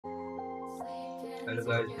Hello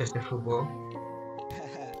guys, it's the football.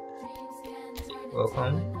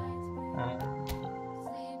 Welcome.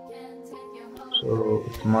 So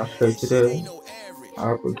it's my show today. I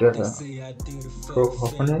hope we get a pro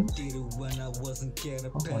opponent. Oh,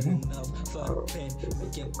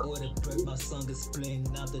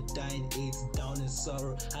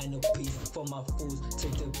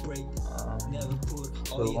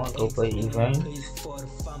 so we want to play event.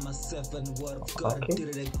 Okay.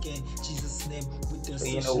 So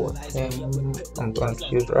you know what team I'm going to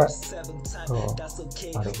choose, right? So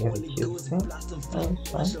I'm going to choose him. That's fine.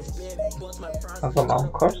 I've got my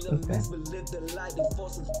own custom thing.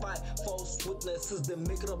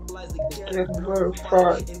 Get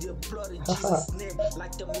verified. Haha.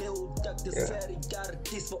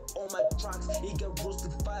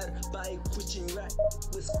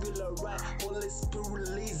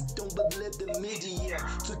 Don't believe the media.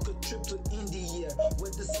 Took a trip to India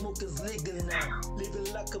where the smoke is legal now.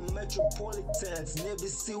 Living like a metropolitan, never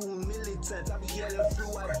see militant. I'm yelling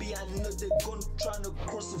through IB, I know they're gonna try to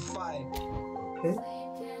crucify. Okay.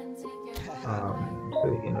 So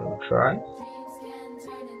you know, try.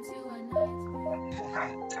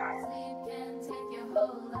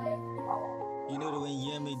 You know the way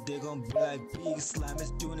you hear me, they gon' be like big slime,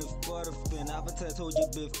 it's doing it for the fin. I've been told you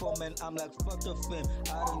before, man, I'm like fuck the film.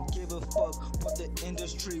 I don't give a fuck what the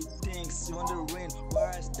industry thinks. Wondering where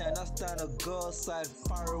I stand on girl side.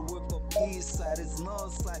 Fire whip up east side, it's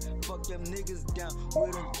north side. Fuck them niggas down,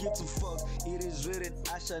 we don't give a fuck. It is written,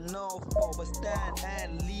 I shall know for, but stand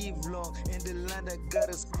and leave long. In the land that got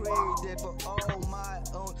us created for all my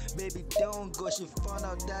own. Baby, don't go, she found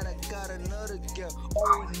out that I got another girl.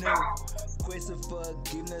 Oh no. Grace and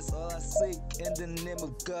forgiveness, all I seek in the name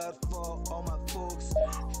of God for all my folks.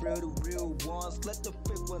 Real the real ones, let the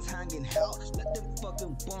fake ones hang in hell. Let them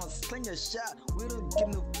fucking bones sling a shot. We don't give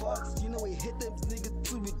no fucks. You know we hit them niggas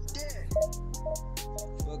to be dead.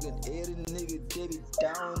 Fucking 80 nigga, they be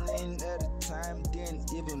downing at a time. Didn't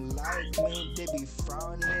even like me, they be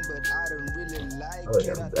frowning, but I don't really like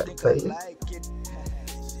it. I think I like it.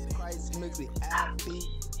 Christ makes me happy.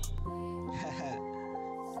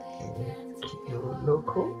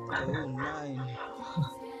 Local.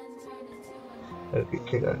 Okay,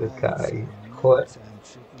 check out this guy. What?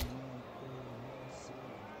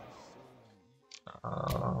 I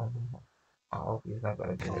hope he's not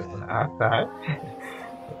gonna do this on the outside.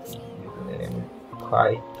 His name is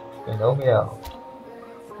quite phenomenal.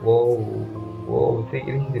 Whoa, take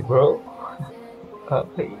it easy, bro. Can't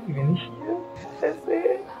play even here. That's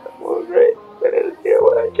it. I'm all great. But it's still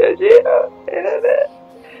what I judge it up. And that.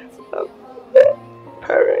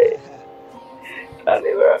 Alright. I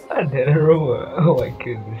did a rumor. Oh my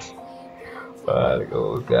goodness.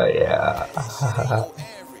 Oh god, yeah.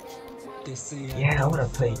 Yeah, I wanna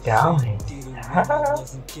play down.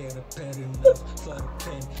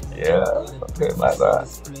 Yeah, okay, my bad.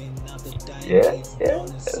 Yeah.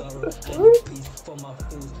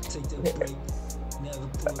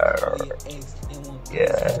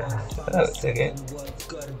 Yeah, that was again.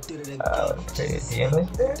 Okay, DMS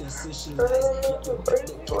there.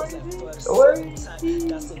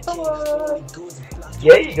 Come on.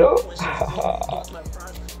 There you go.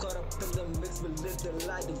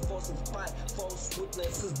 False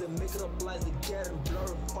witnesses, they make it up lies, they get them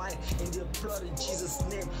glorified in their blood in Jesus'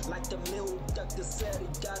 name. Like the mill doctor said, he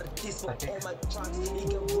got a kiss for all my tracks. He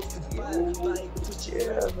got roasted by preaching.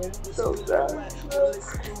 Yeah, man, so sad.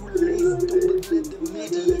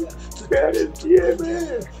 Yeah,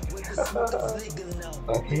 man.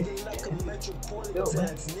 Okay. Yo,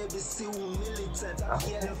 man.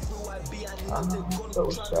 I'm so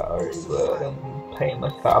sorry, but I'm playing my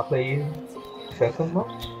star players second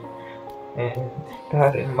match and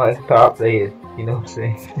starting my star players, you know what I'm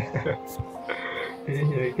saying?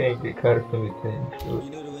 You can't get caught up in between. So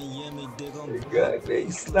you gotta play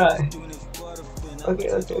slide. Okay.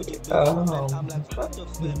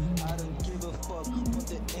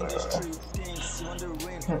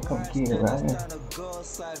 Computer, right?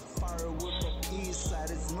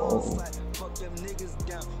 Oh.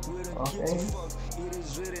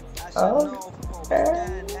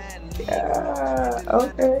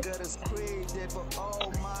 Okay.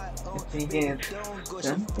 Begin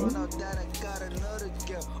something.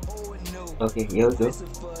 Okay, yo, go.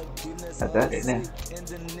 I got it now.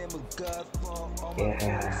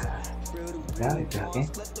 Yeah. Now it's okay.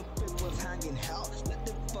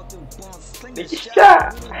 Big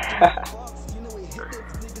shot.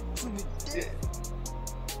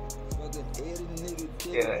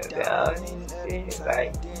 Yeah, down. It's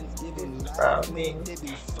like from me.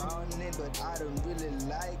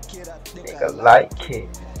 Nigga like it.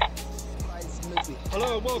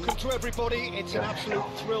 Hello and welcome to everybody. It's an absolute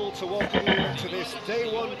thrill to welcome you to this day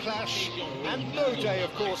one clash, and no day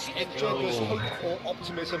of course engenders hope or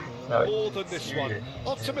optimism more than this one.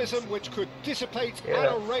 Optimism which could dissipate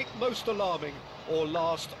at a rate most alarming or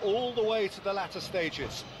last all the way to the latter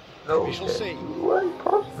stages. We shall see.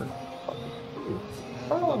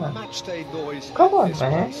 The match day noise in this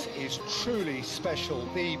place is truly special.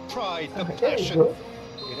 The pride, the passion,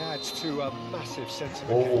 it adds to a massive sense of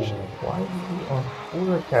occasion. Why is he on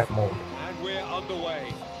full attack mode? And we're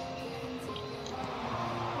underway.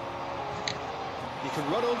 You can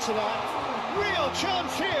run onto that. Real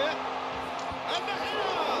chance here. And the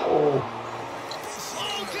header! Oh,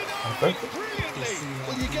 denied brilliantly!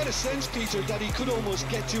 Well, you get a sense, Peter, that he could almost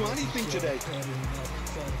get to anything today.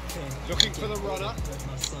 Looking for the runner.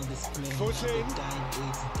 Foot in.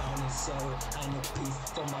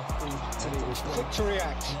 And he was quick to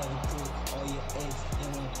react.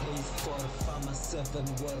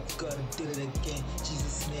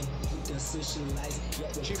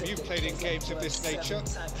 Jim, you've played in games of this nature.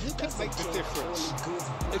 Who can make the difference?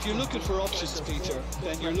 If you're looking for options, Peter,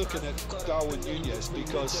 then you're looking at Darwin Núñez,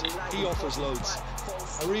 because he offers loads.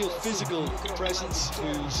 A real physical presence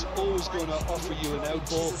who's always going to offer you an out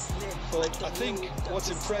ball. But I think what's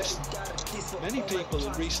impressed many people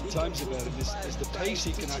in recent times about him is the pace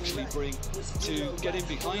he can actually bring to get in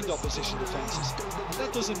behind opposition defences.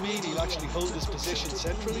 That doesn't mean he'll actually hold his position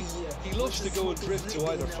centrally. He loves to go and drift to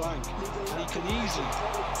either flank, and he can easily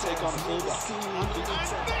take on a fullback.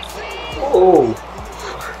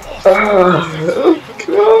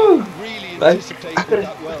 Really anticipated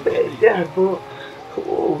that well, didn't he? Yeah, but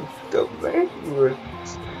the man was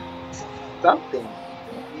something.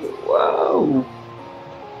 Wow.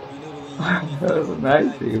 That was a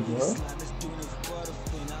nice thing, bro.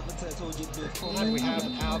 And we have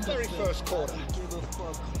our very first corner. And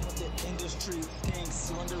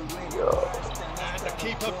the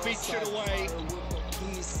keeper beats it away.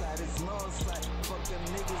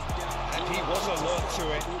 And he was alert to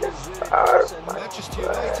it. Manchester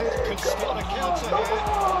United can start a counter here.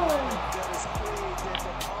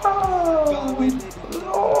 No,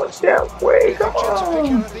 that way, come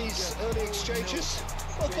on. These early exchanges.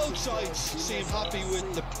 Well, both sides seem happy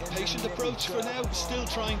with the patient approach for now, still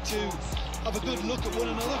trying to have a good look at one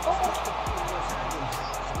another.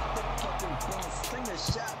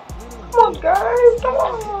 Come on, guys, come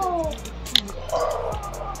on.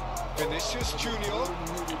 Vinicius Junior.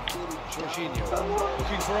 Jorginho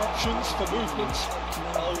looking for options for movement.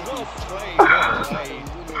 Oh, well played, well played.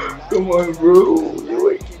 Come on, bro. You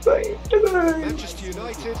explain. Manchester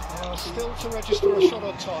United are still to register a shot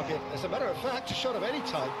on target. As a matter of fact, a shot of any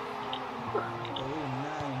type.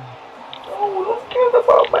 Oh, don't give the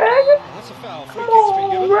ball, man. That's a foul. Free Come kick's been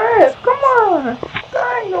on, given. Red. Come on.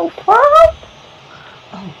 That ain't no problem.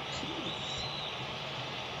 Oh,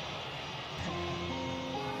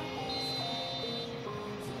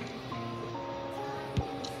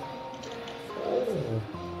 Oh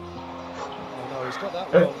no, he's got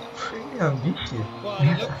that wrong. pretty ambitious. Well,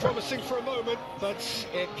 it looked promising for a moment, but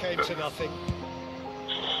it came to nothing.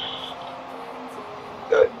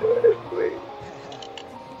 Don't do it, please.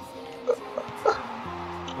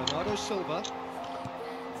 Bernardo Silva.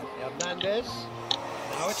 Hernandez.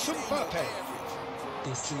 Now it's Mbappe.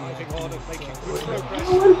 Driving on and making good progress.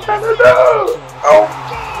 What are you trying to do? Oh,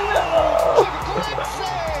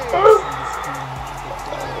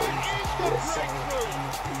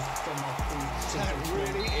 That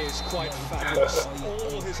really is quite fabulous.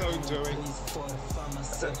 All his own doing.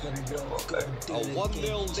 A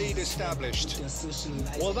 1-0 lead established.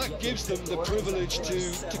 Well, that gives them the privilege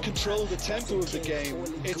to control the tempo of the game.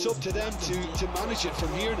 It's up to them to manage it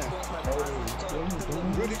from here now.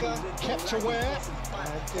 Rudiger kept aware,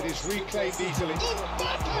 and it is reclaimed easily.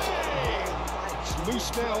 It's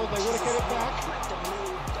loose now, they want to get it back.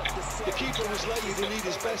 The keeper was likely to need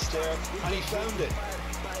his best there, and he found it.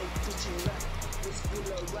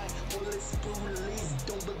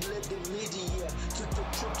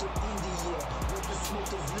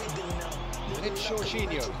 And it's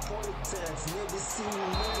Jorginho.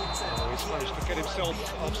 Oh, he's managed to get himself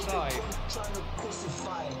offside.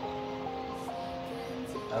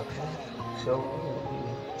 okay. So,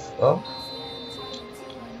 oh.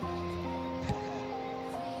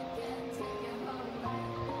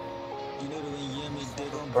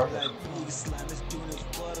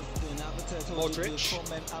 Modric.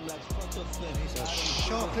 He's a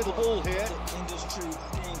sharp little ball here.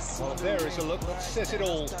 Well, there is a look that says it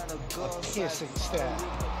all. A piercing stare.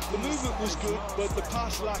 The movement was good, but the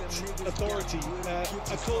pass lacked authority,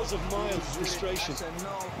 a cause of mild frustration.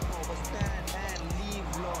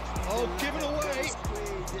 Oh, given away.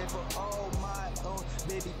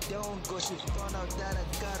 baby, don't go. She found out that I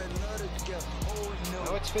got another girl. Oh no.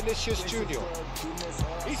 Now it's Vinicius Junior.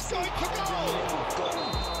 He's going to goal!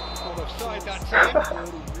 Not offside that time.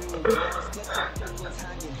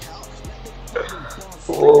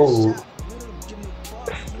 Whoa.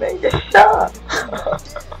 Make a shot.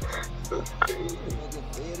 So crazy.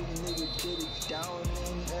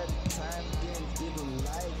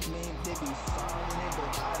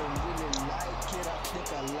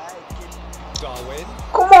 Darwin.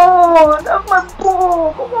 Come on, that's my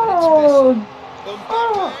ball. Come on.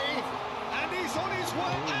 Mbappe. And he's on his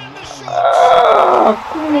way. And the shot. Ah,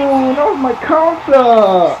 come on, that was my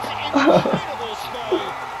counter. Incredible spell.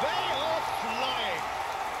 They are flying.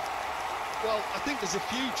 Well, I think there's a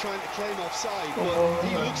few trying to claim offside, but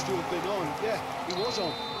he looks to have been on. Yeah, he was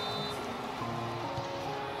on.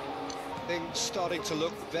 Things starting to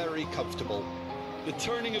look very comfortable. The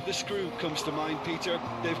turning of the screw comes to mind, Peter.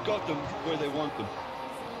 They've got them where they want them.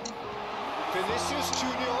 Vinicius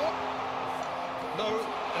Junior. No,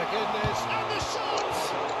 again there's... And the shot!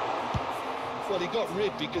 Well, he got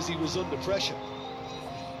rid because he was under pressure.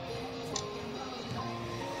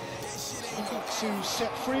 To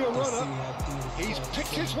set free a runner. He's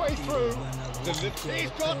picked his way through.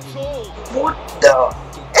 He's got full. What the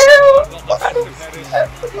hell? Okay, it's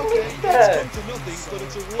come to nothing, but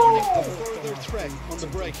it's a warning of further threat on the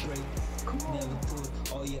break.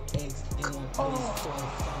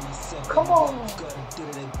 Come on.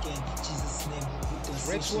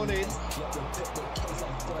 Threads one in.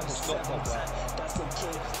 It's not done well.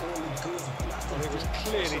 He was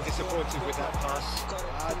clearly disappointed with that pass.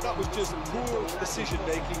 That was just poor decision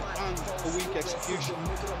making and a weak execution.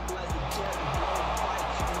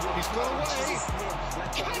 He's got away.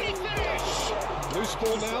 Can he finish? Loose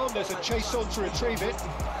ball now, and there's a chase on to retrieve it.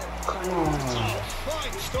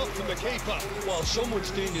 Fine stop from the keeper. Well,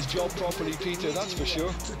 someone's doing his job properly, Peter, that's for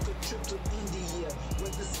sure.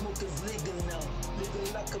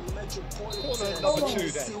 Corner number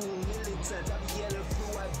 2 then.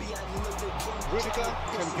 Rudiger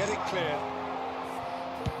can get it clear.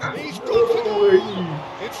 He's gone for goal.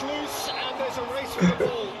 It's loose, and there's a race for the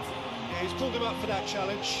ball. Yeah, he's pulled him up for that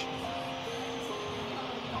challenge.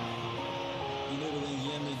 You know when you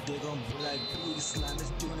hear me, they gon' be like big slime is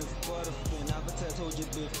doing it for the fin. I've told you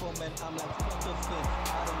before, man, I'm like fuck the fin. I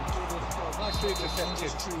don't give a fuck. Nicely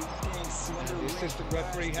intercepted. The assistant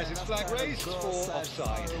referee has his flag raised for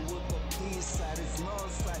offside.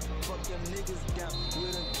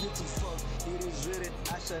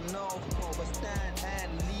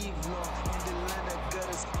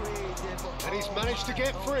 And he's managed to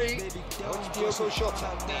get free. Now it's Diogo Jota.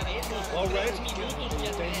 Well read.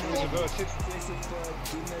 Danger is averted.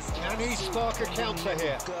 Can he spark a counter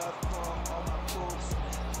here?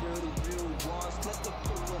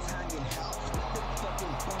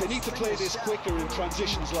 They need to play this quicker in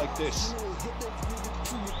transitions like this.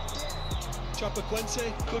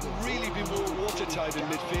 Chapecoense couldn't really be more watertight in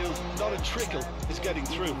midfield. Not a trickle is getting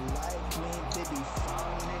through.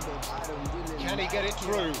 Can he get it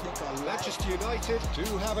through? Manchester United do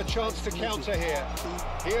have a chance to counter here.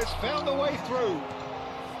 He has found a way through.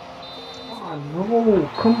 Oh no,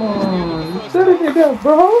 come on. You better get that,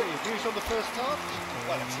 bro. Views on the first half?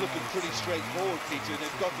 Well, it's looking pretty straightforward, Peter.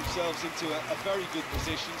 They've got themselves into a very good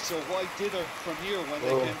position, so why dither from here when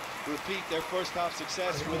they can repeat their first half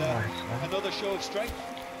success with another show of strength?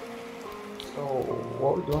 So,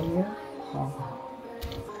 what we doing here?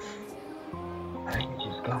 I think we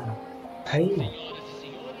just gotta pay.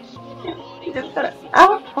 You just gotta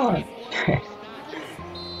have fun.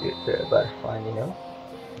 It's about fun, you know?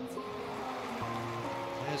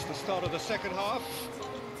 There's the start of the second half.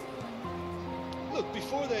 Look,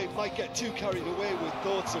 before they might get too carried away with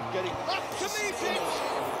thoughts of getting Up to meet it!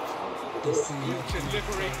 Good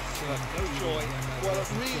delivery, but no joy. well, it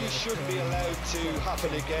really shouldn't be allowed to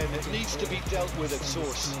happen again. It needs to be dealt with at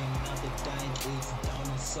source.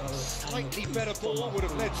 Slightly better ball would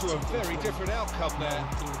have led to a very different outcome there.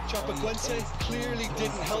 Chapecoense clearly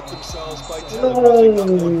didn't help themselves by telegraphing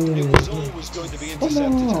that one. It was always going to be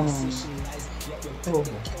intercepted.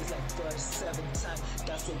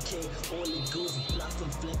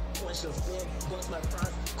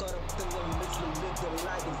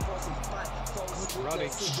 Running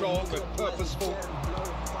strong and purposeful.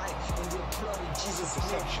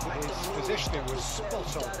 Interception, his positioning was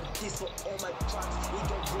spot on.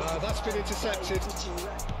 That's been intercepted.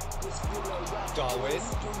 Darwin.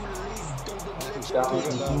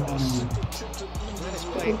 And it's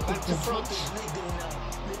played back to front.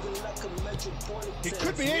 He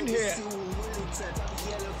could be in here.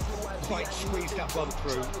 Quite squeezed that one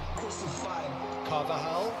through.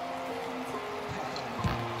 Carvajal.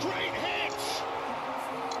 Great hit!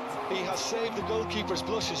 He has saved the goalkeeper's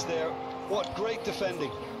blushes there. What great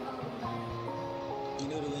defending.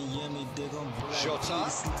 Shota.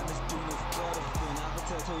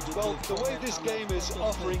 Well, the way this game is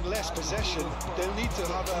offering less possession, they'll need to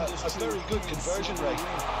have a very good conversion rate.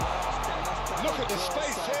 Look at the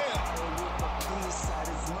space here.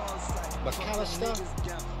 McAllister.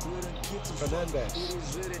 Fernandes.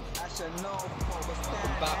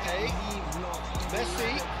 Mbappe.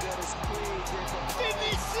 Messi.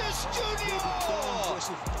 Vinicius Junior!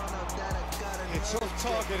 It's off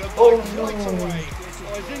target and right away.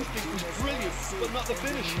 Oh, his instinct was brilliant, but not the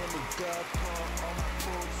finish.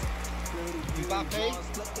 Mbappe.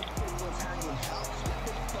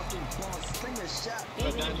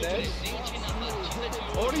 Fernandes.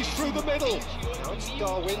 Oh, he's through the middle. Now it's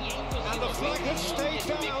Darwin. And the flag has stayed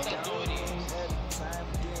down.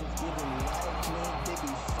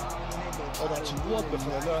 Oh, that's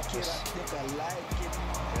wonderful alertness.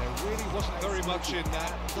 There really wasn't very much in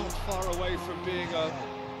that. Not far away from being a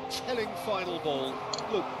telling final ball.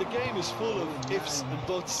 Look, the game is full of ifs and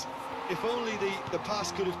buts. If only the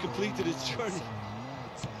pass could have completed its journey.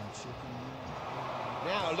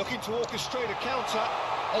 Now looking to orchestrate a counter.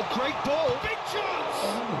 Oh, great ball. Big chance!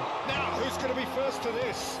 Now, who's going to be first to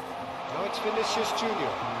this? Now it's Vinicius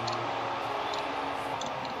Junior.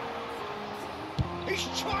 He's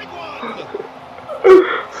tried one!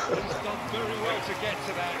 He's done very well to get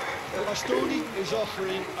to that. Bastoni is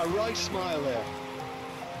offering a wry smile there.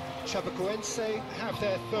 Chapecoense have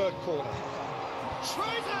their third corner.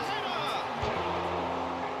 Tries a header!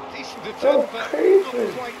 Decent attempt, but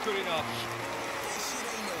not quite good enough.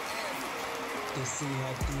 They say I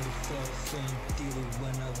did it for the fame, did it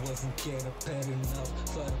when I wasn't getting paid enough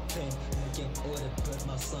for the pain. Making order, but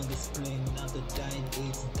my song is playing. Now the dying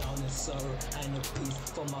is down in sorrow. I need peace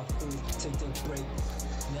for my food, take the break.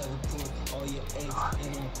 Never put all your eggs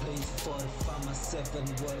in one place. Fortify myself and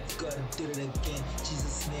work, gotta do it again.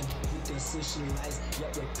 Jesus' name, we can socialize.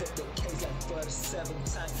 Yeah, repeat the case like for the 7th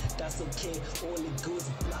time. That's okay, all it goes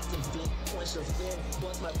blossom flame. Quench your flame,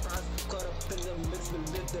 once my prime caught up in the mix, we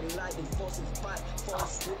live the light and force and fight.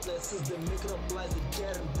 False witnesses, they make it up lies, they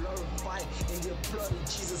get and glorified in their blood in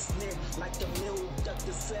Jesus' name. Like the middle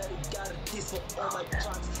doctor said, he got a piece for all my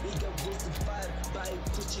tracks. He got justified by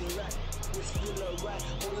preaching right. It's feel alright,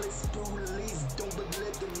 Holy Spirit release, don't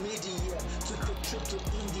believe the media. Took a trip to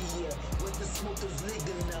India, where the smoke is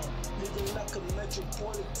legal now. Living like a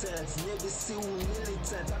metropolitan, never see who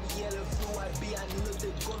militant. I'm yelling through IB, I know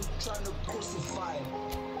they're gonna try to crucify.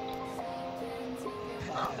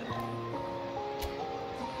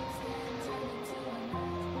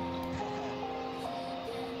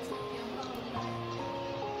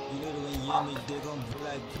 Me they gon' be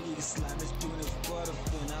like big slime is doing it for the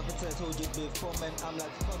fin. I've told you before, man, I'm like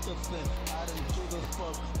fuck the fin. I don't give a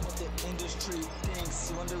fuck what the industry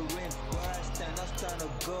thinks. Wondering where I stand to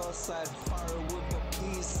go outside. Far away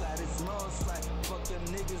from east side, it's north side. Fuck them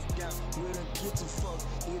niggas down, we don't get to fuck.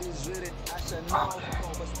 It is written, I shall know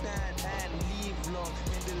for. But stand and leave long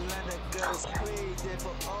in the land that got us crazy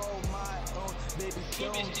for all my own. Baby,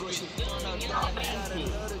 don't go, she found out that I got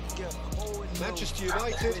another girl. Manchester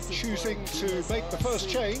United choosing to make the first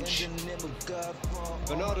change.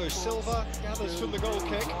 Bernardo Silva gathers from the goal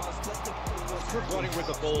kick. Good running with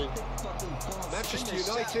the ball. Manchester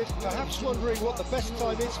United perhaps wondering what the best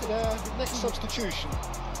time is for their next substitution.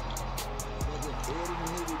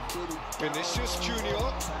 Vinicius Junior.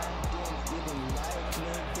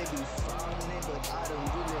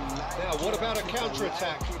 Now what about a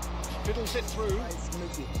counter-attack? Fiddles it through.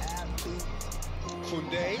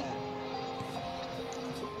 Koundé.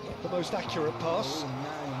 The most accurate pass.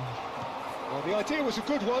 Well, the idea was a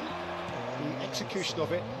good one. The execution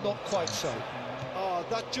of it, not quite so. Oh,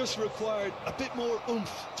 that just required a bit more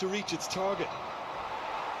oomph to reach its target.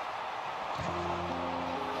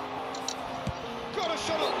 Got a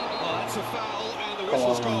shot. Oh, that's a foul, and the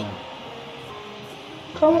whistle's gone.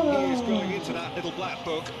 Come on. He is going into that little black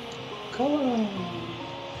book. Come on.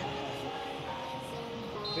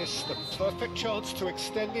 This the perfect chance to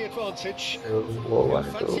extend the advantage. He'll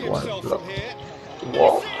fancy himself from here.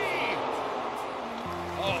 Whoa.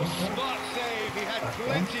 Oh, smart save. He had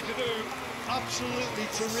plenty to do. Absolutely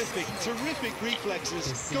terrific reflexes,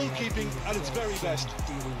 goalkeeping at its very best.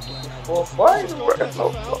 Well, why is it so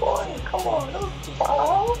long? Come on.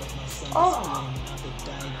 Oh.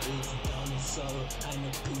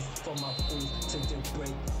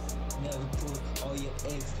 Never put all your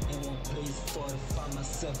eggs in one place for to find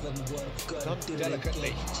myself and what God did it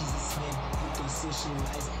again. Jesus' name, we can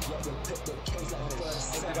socialize. Yeah, we pick the case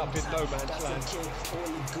like ended up in no man's land.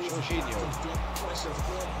 Jorginho.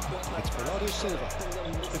 It's Bernardo Silva.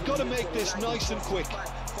 They've got to make this nice and quick. And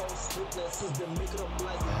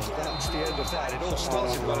that's the end of that. It all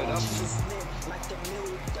started well enough.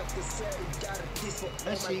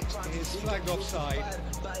 Messi is flagged offside.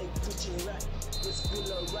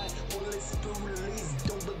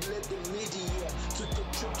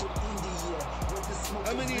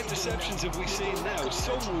 How many interceptions have we seen now?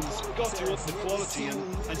 Someone's got to up the quality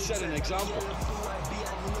and set an example.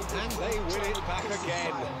 And they win it back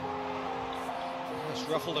again. It's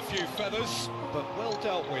ruffled a few feathers, but well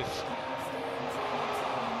dealt with.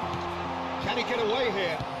 Can he get away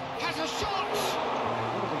here? Has a shot!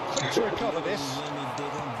 Quick to recover this.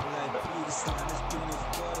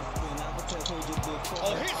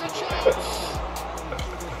 Oh, here's a chance!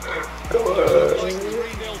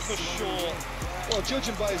 3-0 for sure. Well,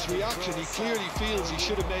 judging by his reaction, he clearly feels he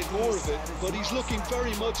should have made more of it, but he's looking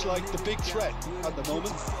very much like the big threat at the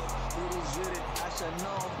moment.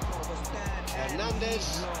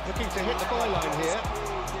 Hernandez looking to hit the byline here.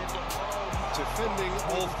 Defending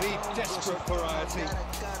of the desperate variety.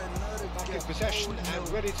 Back in possession and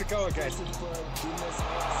ready to go again.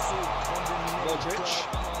 Modric.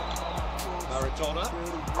 Maradona.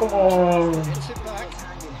 Come on. Hits it back.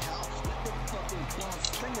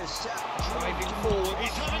 Driving forward.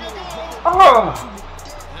 He's having a go.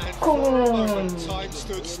 And for a moment, time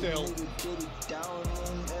stood still.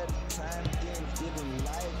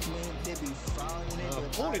 A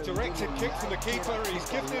poorly directed kick from the keeper. He's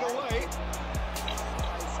given it away.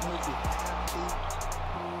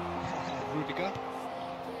 Rudiger.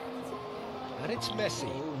 And it's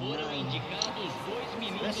Messi.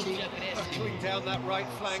 Messi hurtling down that right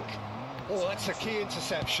flank. Oh, that's a key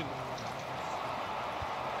interception.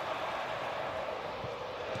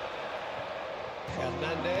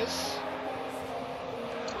 Hernandez.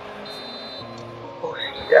 Oh,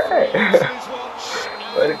 yeah.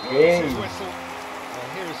 What a game. Well,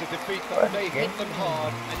 here is a defeat that may hit them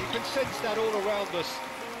hard, and you can sense that all around us.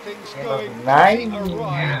 Things going awry,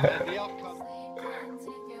 and the outcome.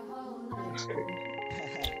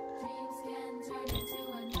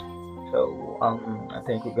 So I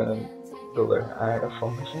think we're gonna go ahead of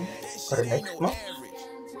formation for the next month.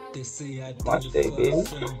 They say I Match day, baby.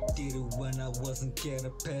 did it when I wasn't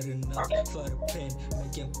getting paid enough for the pen.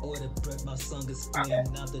 Making all the bread, my song is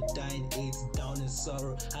playing. Now the dying AIDS down in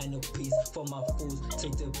sorrow. I know peace for my fools.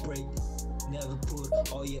 Take the break. Never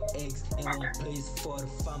put all your eggs in one place for to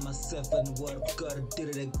find myself and what God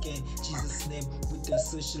did it again. Jesus' name, we can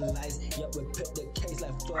socialize. Yeah, we pick the case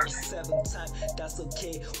like 47 times. That's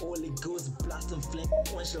okay. Holy Ghost blasting flame,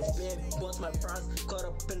 quench your flame. Once my friends caught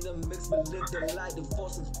up in the mix, but live the lie, the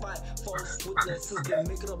force and fight. False witnesses, they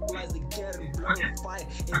make it up lies, they get it glorified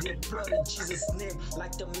in their blood in Jesus' name.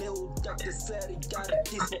 Like the middle doctor said, he got a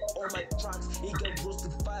piece for all my tracks. He got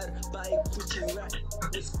roasted fired by a preaching right.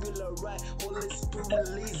 It's feel alright. Holy Spirit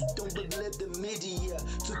release, don't believe the media.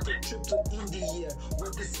 Took a trip to India, where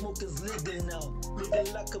the smoke is legal now.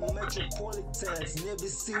 Living like a metropolitan, never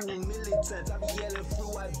see a militant. I'm yelling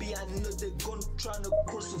through IB, I know they're gonna try to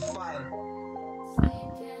crucify.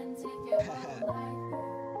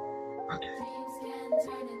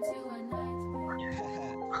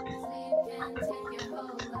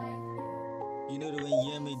 You know the way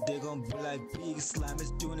you hear me, they gon' be like big slime,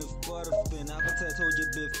 it's doing it for the fin. I've told you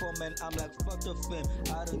before, man, I'm like fuck the film.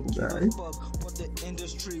 I don't give a fuck what the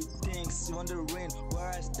industry thinks. Wondering where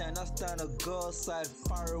I stand on Gulf side,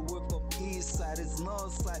 far away from east side, it's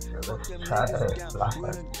north side. Fucking niggas down, we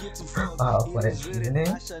don't get to fuck. When it's evening,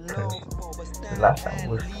 because the last time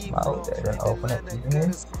we were out there, then open it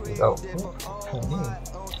evening, we go,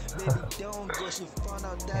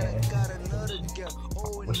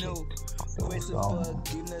 Grace and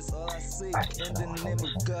forgiveness, all I seek in the name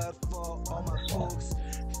of God for all my folks.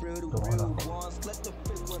 Free the real ones, let the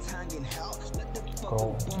fake ones hang in hell. Let the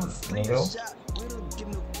fucking ones sling a shot. We don't give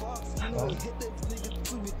no fucks, you know, hit that nigga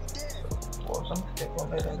to be dead.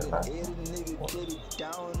 Nigga get it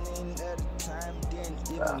down in at a time, then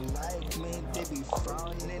even like me, they be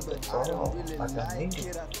frowning, but I don't really like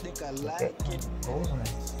it. I think I like it.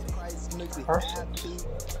 Christ makes me happy.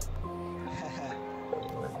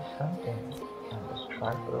 Something. Let's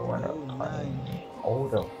try for the one up on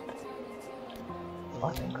older.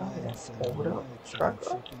 What they call it? Older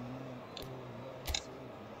striker.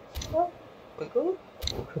 Well, we good.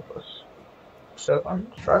 We'll keep us second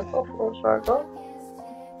striker for striker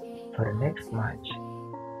for the next match.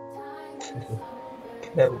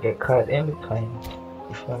 never get caught in between.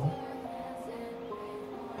 You feel me?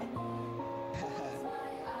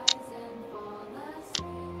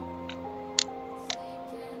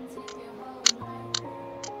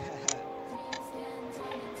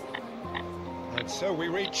 And so we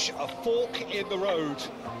reach a fork in the road.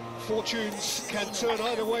 Fortunes can turn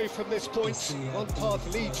either way from this point. One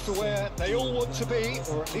path leads to where they all want to be,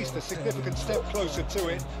 or at least a significant step closer to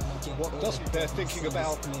it. What doesn't bear thinking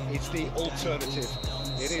about is the alternative.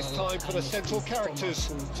 It is time for the central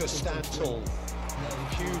characters to stand tall.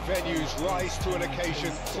 Few venues rise to an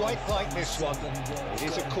occasion quite like this one. It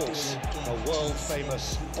is, of course, a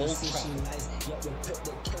world-famous Old Trafford.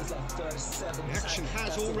 The action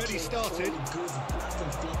has already started.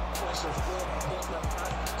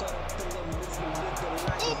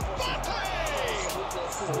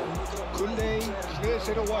 Koundé clears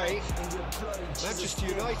it away. Manchester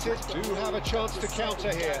United do have a chance to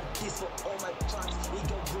counter here.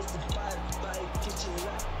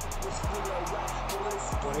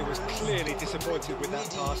 Well, he was clearly disappointed with that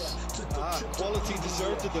pass. Quality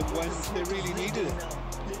deserted them when they really needed it.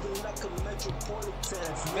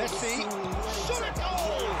 Messi, shot a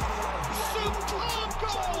goal! Superb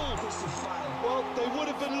goal! Well, they would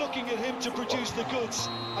have been looking at him to produce the goods,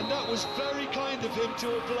 and that was very kind of him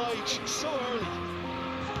to oblige so early.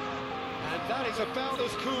 And that is about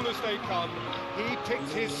as cool as they come. He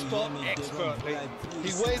picked his spot expertly.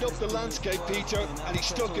 He weighed up the landscape, Peter, and he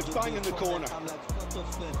stuck it bang in the corner.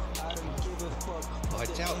 I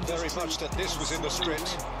doubt very much that this was in the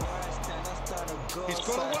script. He's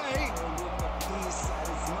got away.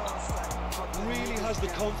 Really has the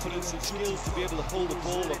confidence and skills to be able to hold the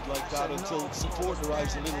ball up like that until support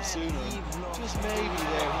arrives a little sooner. Just maybe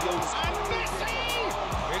there he goes. And Messi!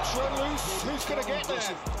 It's run loose. Who's going to get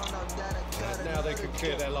there? And now they can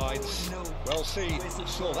clear their lines. Well seen.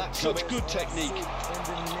 Saw that Such good technique.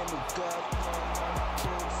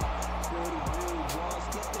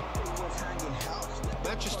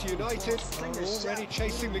 Manchester United are already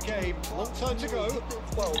chasing the game. Long time to go.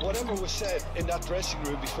 Well, whatever was said in that dressing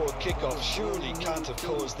room before kickoff surely can't have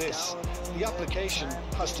caused this. The application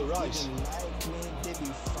has to rise.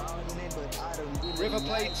 River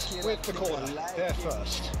Plate with the corner. They're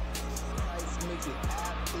first.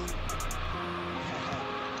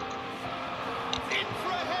 In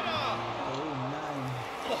for a header!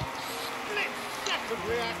 Split-second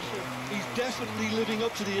reaction. He's definitely living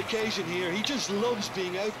up to the occasion here. He just loves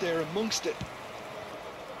being out there amongst it.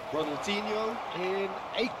 Ronaldinho in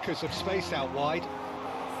acres of space out wide.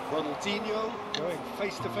 Ronaldinho going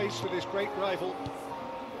face-to-face with his great rival.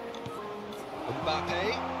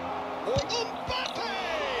 Mbappe. Oh, Mbappe!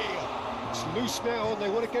 It's loose now and they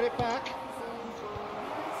want to get it back.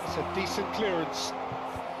 It's a decent clearance.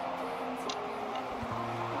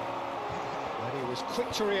 And he was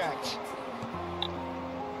quick to react.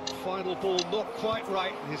 Final ball not quite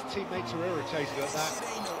right, and his teammates are irritated at that.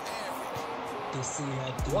 They say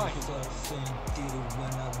I did Why? it for the fame, did it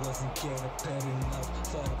when I wasn't getting paid enough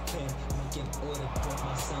for the pen, making order, but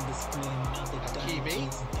my sound is playing now the Hakimi,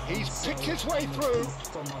 he's picked his way through.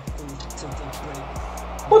 for my food till they break.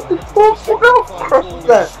 What the fuck? What else cross was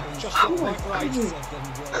that? Just not quite right. Did it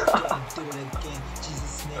again,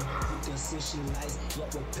 Jesus' name, we can socialize, yeah,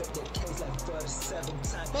 we'll pick the case like 37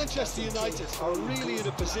 times. Manchester United are really in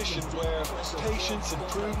a position where patience and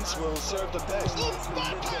prudence will serve them best.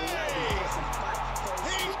 Mbappe!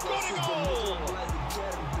 He's got a goal!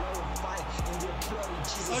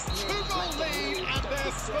 A two-goal lead and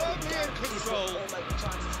they're firmly in control.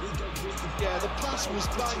 Yeah, the pass was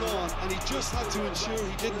bang on, and he just had to ensure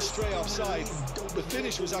he didn't stray offside. The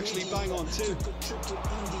finish was actually bang on too.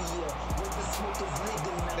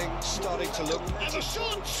 Things starting to look... And a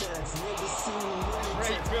shot!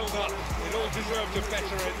 Great build-up. It all deserved a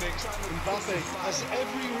better ending. Mbappe has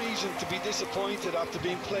every reason to be disappointed after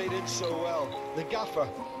being played in so well. The gaffer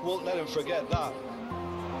won't let him forget that.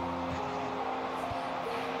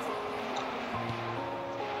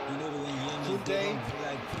 Koundé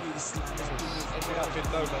ended up in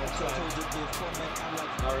no man's land.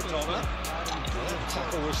 Maradona. That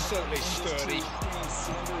tackle was certainly sturdy.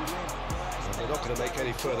 And they're not going to make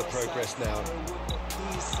any further progress now. And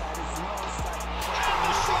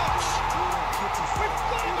the shot! We've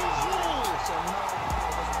got a goal!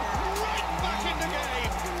 Right back in the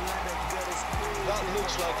game! That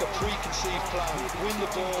looks like a preconceived plan. Win the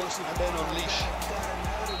ball and then unleash.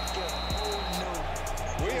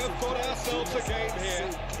 We have got ourselves a game here.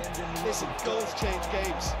 Listen, goals change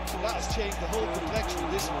games. That has changed the whole complexion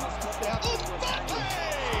of this one. Mbappe!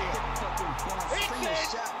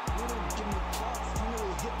 It's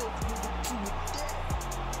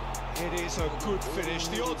in! It is a good finish.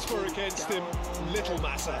 The odds were against him. Little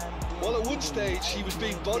matter. Well, at one stage he was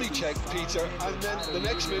being body checked, Peter, and then the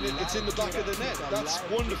next minute it's in the back of the net. That's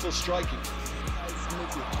wonderful striking.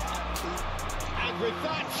 And with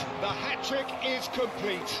that, the hat-trick is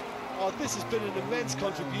complete. Oh, this has been an immense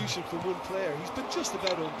contribution from one player. He's been just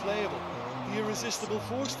about unplayable. The irresistible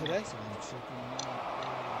force today.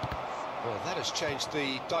 Well, that has changed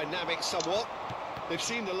the dynamic somewhat. They've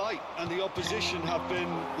seen the light, and the opposition have been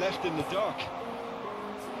left in the dark.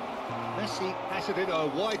 Messi has it in a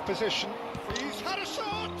wide position. He's had a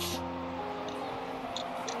shot!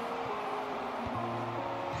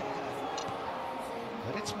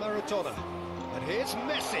 And it's Maradona. And here's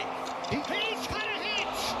Messi. He's had a hit!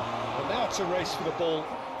 And now it's a race for the ball.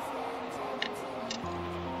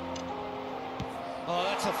 Oh,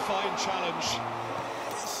 that's a fine challenge.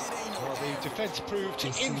 Well, the defence proved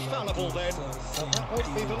infallible then. And that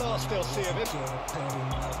won't be the last they'll see of him.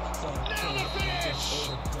 Now the finish!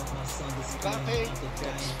 Mbappe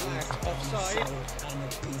gets flagged offside.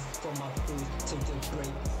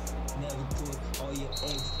 Never put all your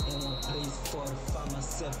eggs in one place for to find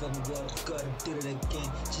myself in the world. Gotta do it again.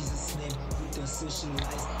 Jesus' name, we don't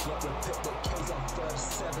socialize. Yet repeat the case on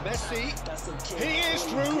 37. Messi, that's okay. he is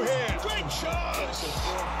through here. Great chance!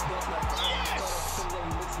 Yes!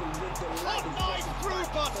 Hot knife through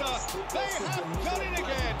butter. They have done it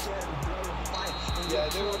again. Yeah,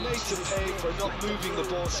 they were made to pay for not moving the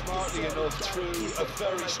ball smartly enough through a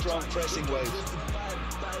very strong pressing wave.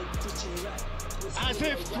 As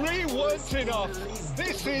if 3 weren't enough,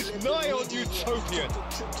 this is nigh on utopian.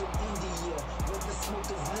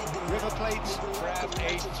 River Plate grab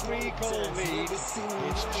a 3-goal lead.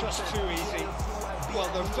 It's just too easy. Well,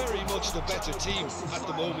 they're very much the better team at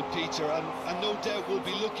the moment, Peter, and no doubt will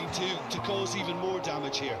be looking to cause even more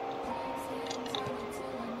damage here.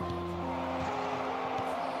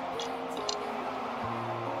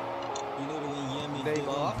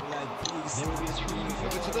 Neymar.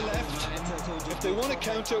 Over to the left. If they want to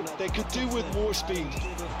counter, they could do with more speed.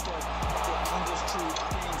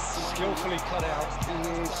 Skillfully cut out.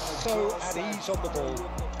 He is so at ease on the ball.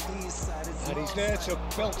 And he's there to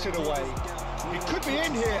belt it away. He could be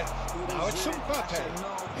in here. Now it's Mbappe.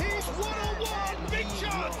 He's one-on-one. Big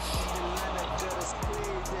chance.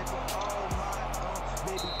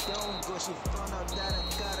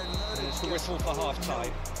 There's the whistle for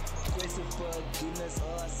half-time. Grateful for goodness,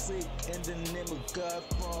 all I seek in the name of God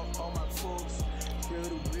for all my folks. Feel the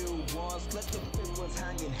real ones, let the big ones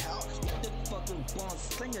hanging out. Let the fucking bones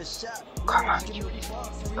sling a shot. Come on. Give me the box,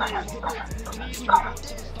 really hit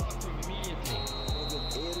it.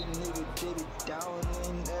 Down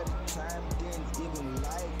in at a time, didn't even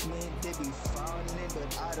like me. They be frowning, but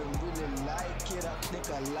I don't really like it. I think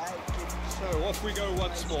I like it. So off we go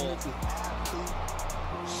once more.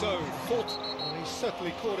 So, fought. Well, he's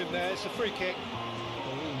certainly caught him there. It's a free kick.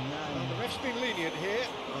 And the ref's been lenient here.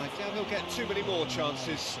 I doubt he'll get too many more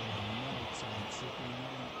chances.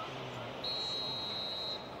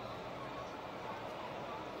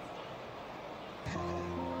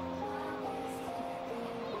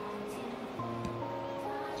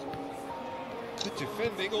 Good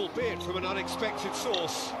defending, albeit from an unexpected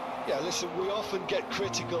source. Yeah, listen, we often get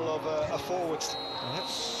critical of a forward. Well,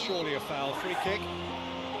 that's surely a foul. Free kick.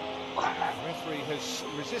 The referee has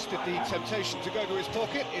resisted the temptation to go to his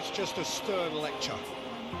pocket. It's just a stern lecture.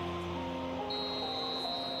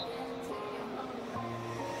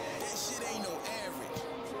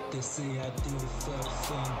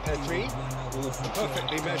 Pedri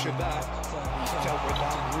perfectly measured that. He's dealt with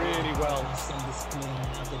that really well.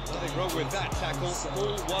 Nothing wrong with that tackle.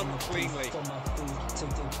 All won cleanly.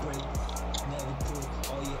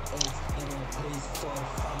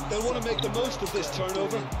 They'll want to make the most of this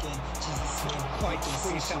turnover. Quite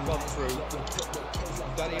squeeze that one through.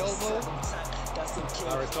 Dani Olmo.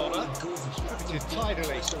 Maradona. Distributed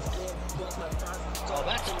tidily. Oh,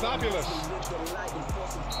 that's fabulous.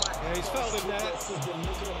 Yeah, he's fouled him there.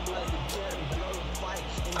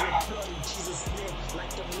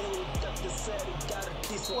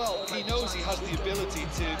 Well, he knows he has the ability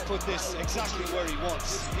to put this exactly where he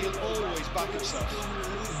wants. He'll always back himself.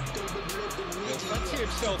 He'll fancy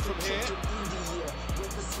himself from here.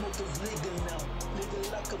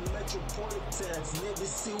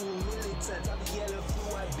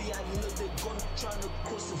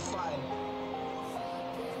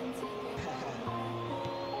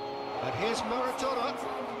 And here's Maradona.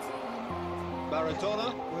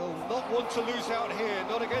 Maradona will not want to lose out here,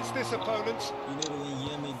 not against this opponent.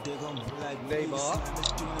 Neymar.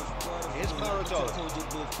 Here's Maradona.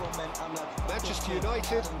 Manchester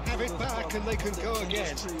United have it back and they can go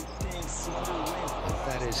again. And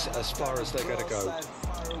that is as far as they're going to go.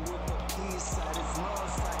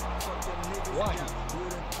 Why?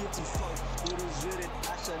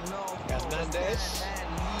 Hernandez.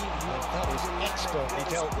 That was expertly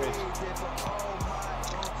dealt with.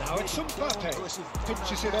 Now it's Mbappe.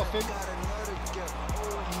 Pinches it off him.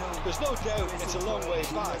 There's no doubt it's a long way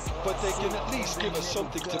back, but they can at least give us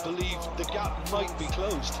something to believe the gap might be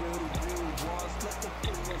closed.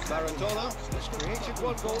 Maradona has created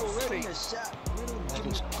one goal already. That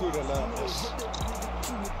is good alertness.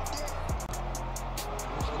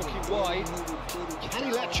 Looking wide. Can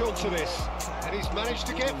he latch on to this? And he's managed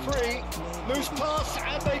to get free. Loose pass,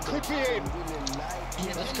 and they could be in.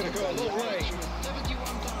 That's going to go a long way.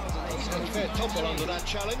 He's had a fair tumble under that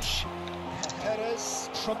challenge. Perez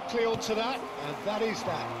promptly onto that, and that is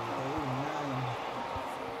that.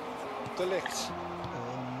 De Ligt.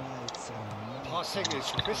 Passing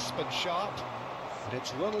is crisp and sharp, and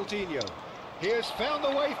it's Ronaldinho. He has found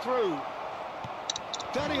the way through.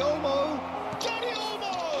 Dani Olmo. Dani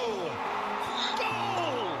Olmo!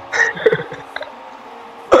 Goal!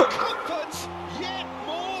 Comfort, yet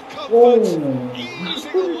more comfort.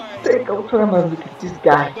 Easing away. Take a turn and look at this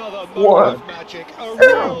guy. Another moment of magic, a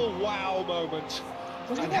real wow moment.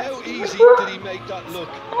 And how easy did he make that look?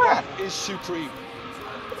 That is supreme.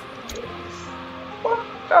 What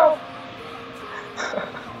the?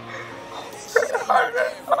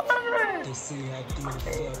 They say I do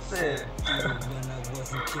it for when I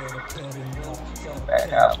wasn't cared about enough.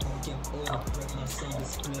 Back out.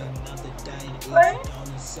 Down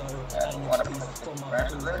in sorrow, I need peace for my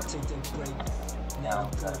food. Take that break. Now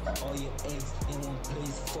put all your eggs in one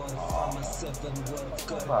place for to find myself in the world.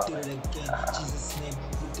 Gotta do it again. Jesus' name,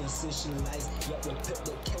 we can socialize. Yet we pick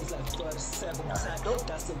the case like 37 times.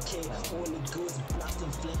 That's okay. All the goods blocked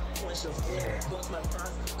in flame. Punch your flame. Bust my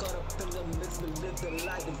friends. Caught up in the mix. We live the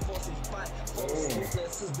life and force and fight.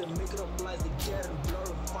 Focus is the make it up lies. They get and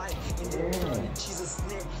glorified. In the blood in Jesus'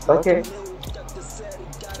 name. Okay. Doctor said he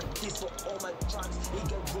got a piece for all my crimes. He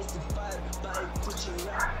got roasted fire by a preaching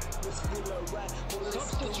rap. Let's feel alright.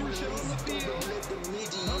 Substitution on the field.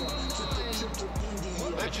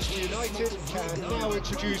 Manchester United can now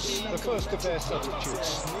introduce the first of their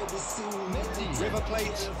substitutes. River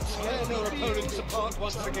Plate tear their opponents apart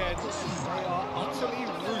once again. They are utterly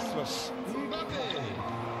ruthless.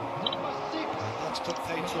 That's put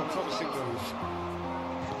paid to a promising move.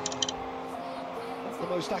 The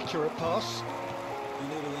most accurate pass.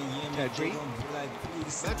 Pedri.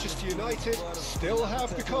 Manchester United still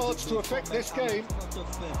have the cards to affect this game.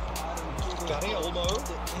 Dani Olmo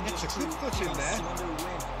gets a good foot in there.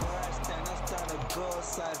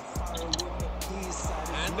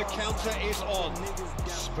 And the counter is on.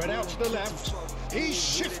 Spread out to the left. He's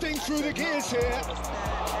shifting through the gears here.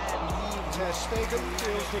 Ter Stegen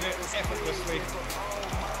deals with it effortlessly.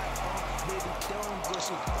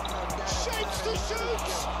 Shapes to shoot!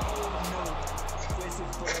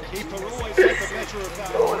 Keeper always has the measure of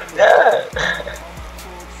that.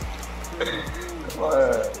 Come on.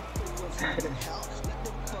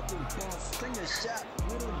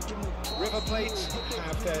 River Plate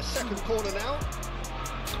have their second corner now.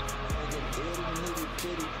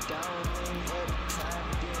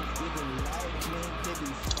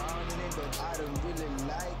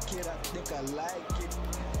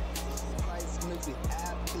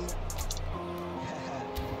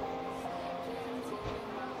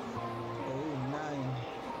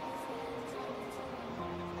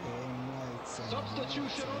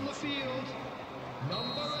 Substitution on the field.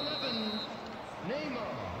 Number 11,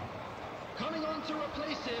 Neymar. Coming on to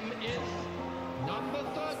replace him is number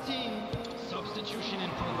 13. Substitution in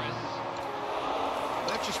progress.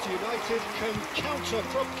 Manchester United can counter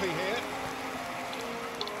promptly here.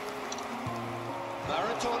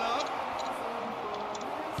 Maradona.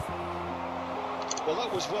 Well,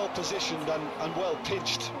 that was well positioned and well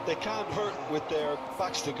pitched. They can't hurt with their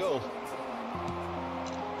backs to goal.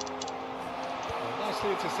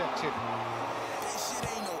 Nicely intercepted.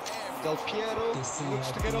 Del Piero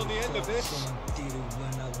looks to get on the end of this.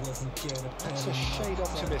 That's a shade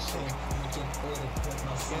optimistic.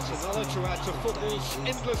 Yet another to add to football's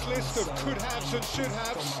endless list of could-haves and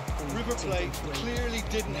should-haves. River Plate clearly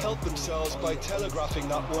didn't help themselves by telegraphing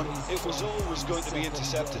that one. It was always going to be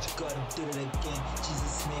intercepted.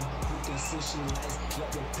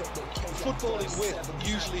 Football in width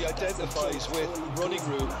usually identifies with running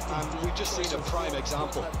room, and we've just seen a prime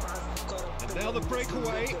example. And now the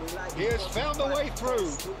breakaway. He has found the way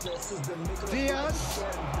through. Diaz.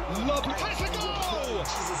 Lovely. Has a goal!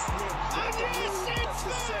 And yes, it's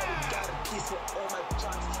there!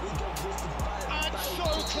 And so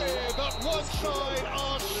clear that one side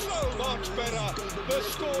are so much better. The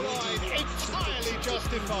scoreline entirely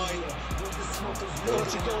justified. Well,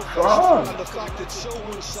 it's a goal first, and the fact it's so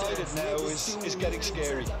one-sided now is getting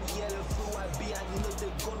scary.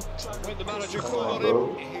 When the manager called on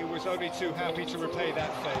him, he was only too happy to repay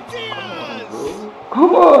that fate. Diaz!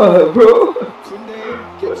 Come on, bro.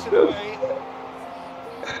 Koundé gets it away.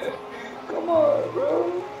 Come on,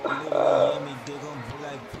 bro.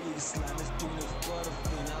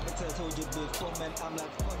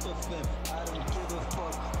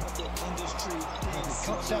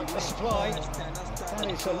 Cuts out the supply. That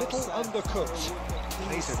is a little undercooked.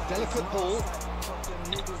 Plays a delicate ball.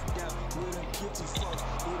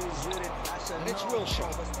 And it's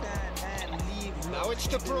Wilshere. Now it's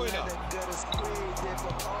De Bruyne.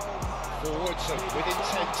 Forwards with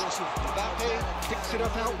intent. Mbappe picks it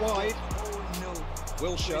up out wide.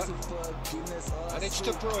 Wilshere. And it's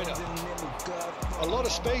De Bruyne. A lot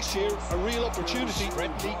of space here, a real opportunity.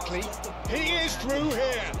 Read neatly. He is through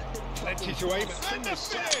here. Plenty to aim at. And the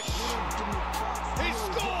finish! He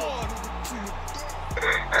scored!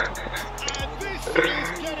 And this is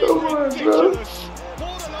getting ridiculous.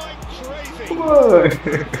 Borderline crazy. Come on.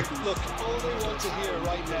 Look, all they want to hear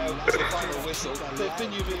right now is the final whistle. They've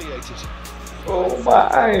been humiliated. Oh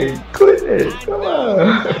my goodness. Come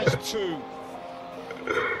on. That's two.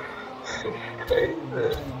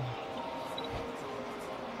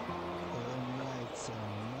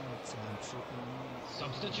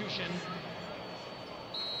 Substitution.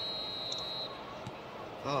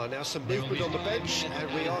 Now some movement on the bench, and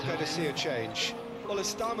we are going to see a change. Well, his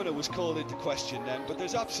stamina was called into question then, but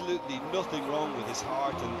there's absolutely nothing wrong with his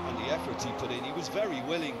heart and the efforts he put in. He was very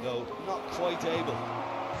willing, though, not quite able.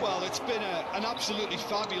 Well, it's been an absolutely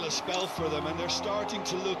fabulous spell for them, and they're starting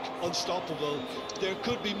to look unstoppable. There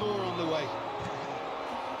could be more on the way.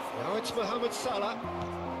 Now it's Mohamed Salah.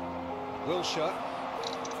 Wilshere.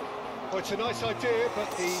 Oh, it's a nice idea,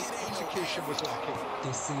 but the execution was lacking.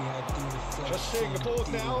 Just seeing the board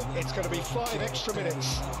now, it's going to be 5 extra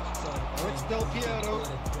minutes. Now it's Del Piero.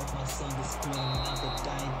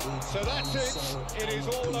 So that's it. It is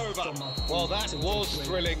all over. Well, that was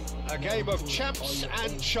thrilling. A game of champs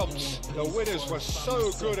and chumps. The winners were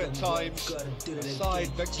so good at times. The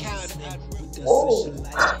side that can and Oh.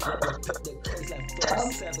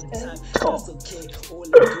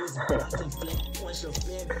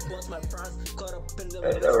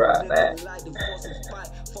 That's alright, man.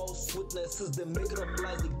 False witnesses that make it up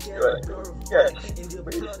like the Right. glorified in the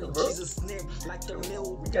blood in Jesus' name, like the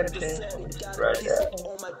mill. We gotta change right there.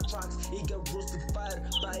 On my tracks, he got crucified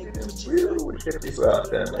by We should be out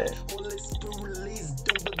there, man. Holy Spirit release,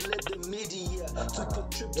 don't believe the media. Took a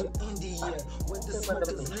trip to India, where the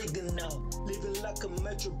smokers nigga now. Living like a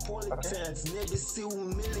metropolitan, Navy SEAL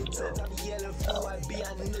militant. I'm yelling for IB,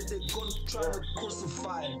 I know they're gonna try to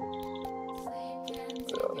crucify.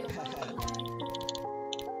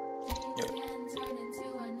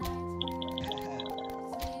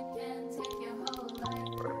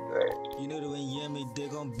 You know the way you hear me, they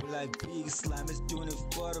gon' be like big slime, it's doing it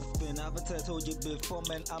for the fin. I've told you before,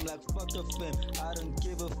 man, I'm like fuck the film. I don't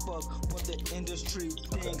give a fuck what the industry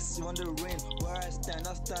thinks. Wondering where I stand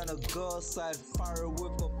a girl side. Fire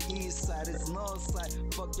away from east side, it's north side.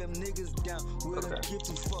 Fuck them niggas down, we don't give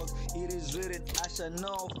a fuck. It is written, I shall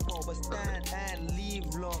know for, but stand and leave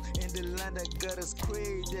long. In the land that got us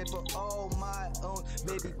created for all my own.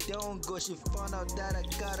 Baby, don't go, she found out that I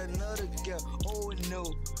got another girl. Oh no.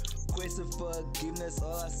 Grace and forgiveness,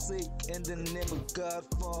 all I seek in the name of God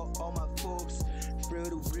for all my folks. Free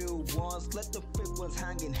the real ones, let the fake ones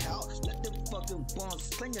hanging out. Let the fucking bones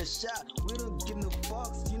sling a shot. We don't give no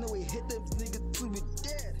fucks, you know we hit them nigga till we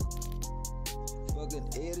dead. Fucking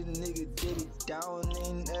 80 nigga, they be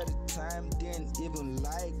downing at a time, didn't even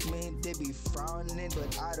like me. They be frowning,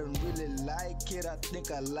 but I don't really like it. I think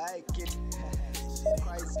I like it.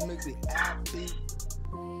 Christ makes me happy.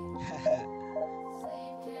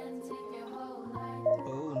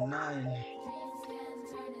 Oh, 9.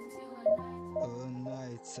 Oh,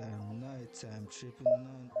 nighttime, tripping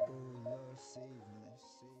on. Oh, Lord, save me,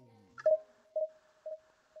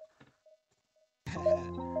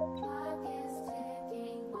 Clock is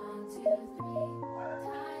ticking, 1, 2, 3.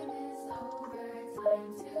 Time is over,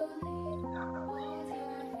 time to leave. Hold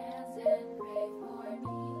your hands and pray for me.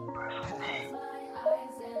 Close my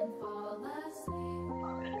eyes and fall asleep.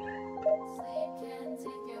 Sleep can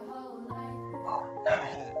take your whole life.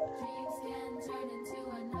 Dreams can turn into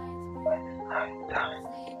a nightmare.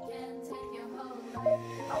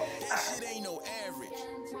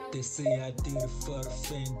 They say I did it for the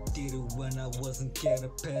fame, did it when I wasn't getting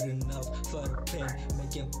paid enough for the pain.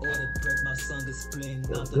 Making all the bread, my song is playing.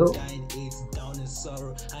 Now the dying AIDS down in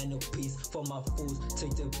sorrow. I know peace for my fools,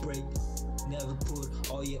 take the break. Never put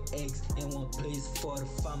all your eggs in one place.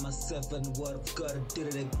 Fortify myself and what I've gotta did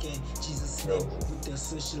it again. Jesus' name with the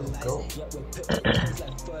socialize. Yeah, we're things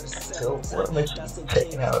like for the what makes you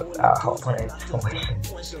checking out our hot on information?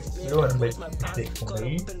 You want to make mistakes for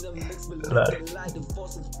me? Like,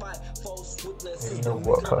 you know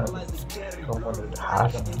what kind of someone is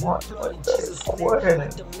hard and what? What the what in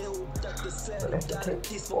it? But let's take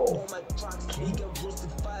 4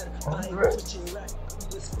 100.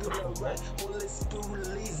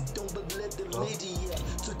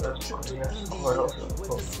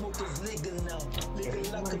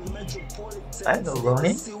 I know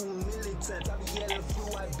Ronnie.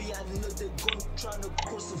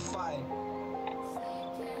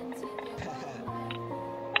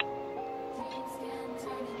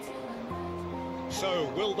 So,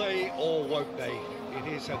 will they or won't they? It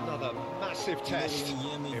is another massive test.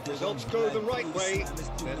 If results go the right way,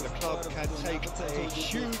 then the club can take a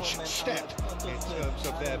huge step in terms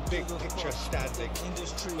of their big picture standing.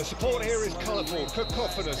 The support here is colourful,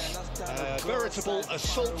 cacophonous, a veritable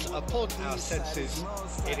assault upon our senses.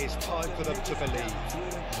 It is time for them to believe.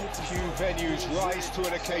 Few venues rise to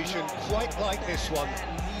an occasion quite like this one.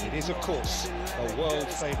 It is, of course, a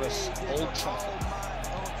world-famous Old Trafford.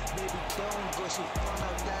 So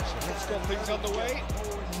let's get things underway.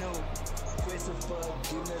 It's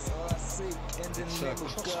a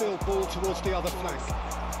crossfield ball towards the other flank.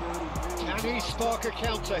 Can he spark a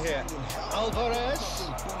counter here? Alvarez.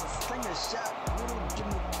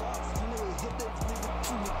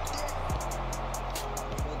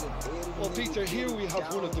 Well, Peter, here we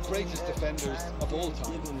have one of the greatest defenders of all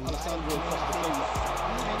time, Alessandro Costa.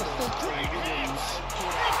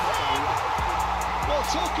 Well,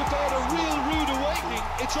 talk about a real rude awakening.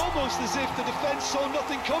 It's almost as if the defence saw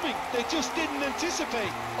nothing coming. They just didn't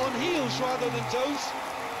anticipate. On heels rather than toes.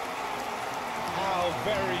 How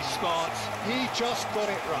very smart. He just got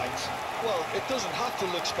it right. Well, it doesn't have to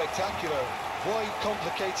look spectacular. Why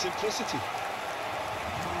complicate simplicity?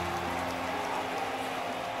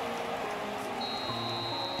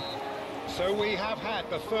 So we have had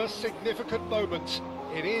the first significant moment.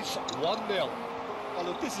 It is 1-0. Well,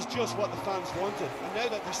 look, this is just what the fans wanted. And now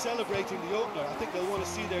that they're celebrating the opener, I think they'll want to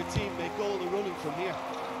see their team make all the running from here.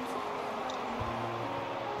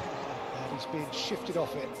 And he's been shifted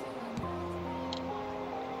off it.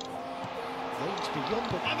 Aims beyond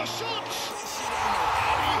the... And the shot!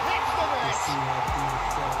 And he hits the net!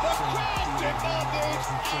 The crowd demanded,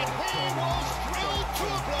 and he was thrilled to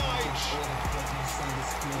oblige!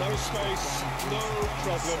 No space, no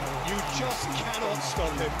problem. You just cannot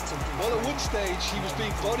stop him. Well, at one stage he was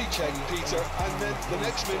being body checked, Peter, and then the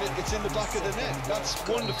next minute it's in the back of the net. That's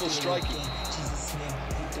wonderful striking.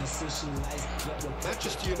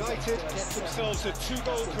 Manchester United get themselves a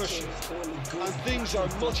 2-goal cushion. And things are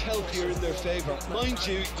much healthier in their favour. Mind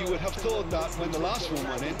you, you would have thought that when the last one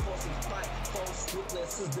went in.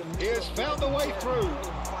 He has found the way through.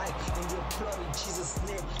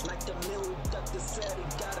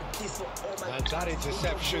 And that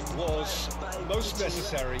interception was most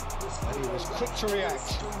necessary, and he was quick to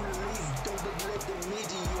react.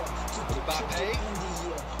 Mbappe.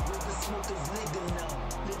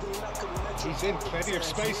 He's in plenty of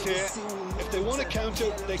space here. If they want to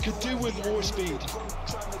counter, they could do with more speed.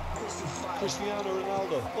 Cristiano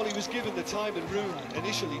Ronaldo, well, he was given the time and room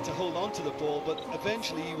initially to hold on to the ball, but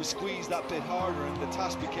eventually he was squeezed that bit harder and the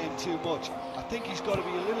task became too much. I think he's got to be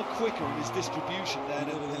a little quicker in his distribution then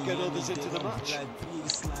and get others into the match.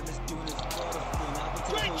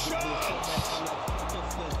 Great shot!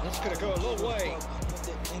 That's going to go a long way.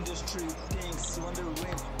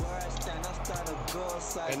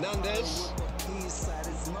 Hernandez.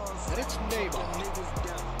 And it's Neymar.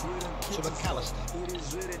 To McAllister.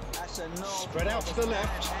 Spread out to the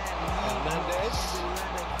left. Hernandez.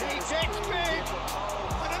 He gets big.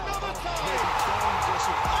 And another time. And it's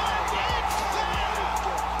there.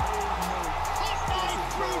 Hot knife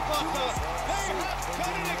through butter. They have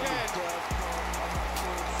done it again.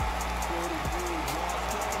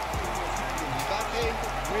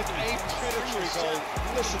 With a predatory goal.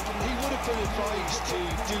 Listen, he would have been advised to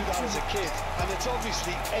do that as a kid, and it's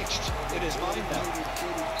obviously etched in his mind now.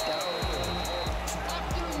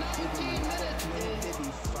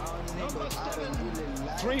 After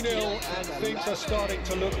 3-0 and things are starting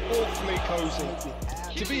to look awfully cosy.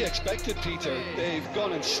 To be expected, Peter. They've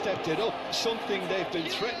gone and stepped it up, something they've been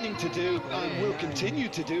threatening to do and will continue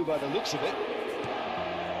to do by the looks of it.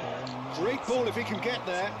 Great ball if he can get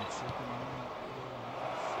there.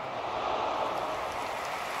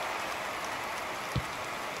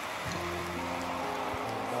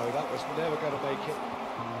 No, that was never going to make it.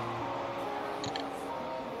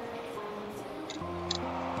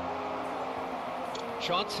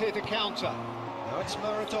 Chance here to counter. Now it's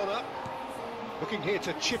Maradona. Looking here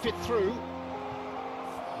to chip it through.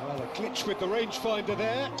 Well, a glitch with the rangefinder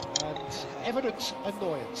there, and evident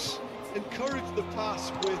annoyance. Encouraged the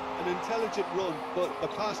pass with an intelligent run, but the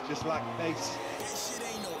pass just lacked pace.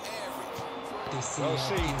 Well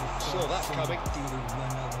seen, saw that coming.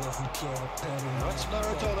 That's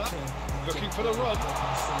Maradona, looking for the run.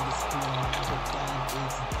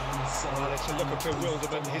 Well, it's a look of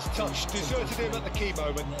bewilderment. His touch deserted him at the key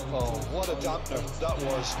moment. Oh, what a dampener that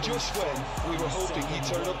was, just when we were hoping he'd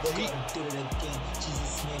turn up the heat.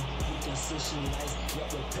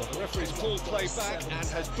 The referee's pulled play back and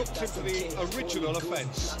has booked him for the original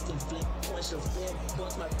offence.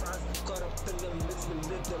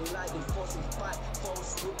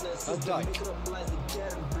 Van Dijk.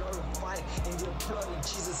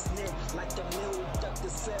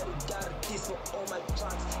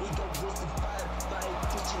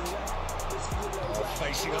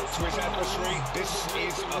 Facing up to his adversary, this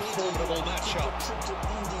is a formidable matchup.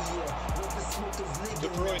 De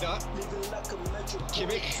Bruyne,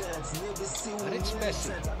 Kimmich, and it's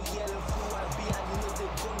Messi.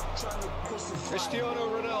 Cristiano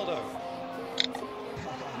Ronaldo.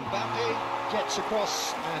 Mbappe gets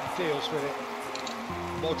across and deals with it.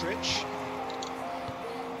 Modric.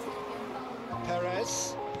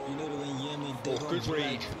 Perez. Oh, good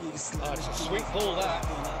read. It's a sweet ball that.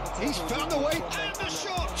 He's found the way and the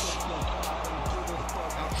shot!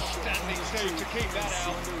 Outstanding save to keep that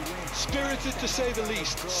out. Spirited to say the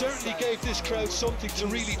least, certainly gave this crowd something to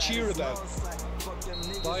really cheer about.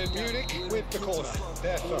 Bayern Munich with the corner,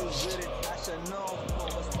 they're first.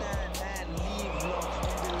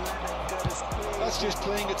 That's just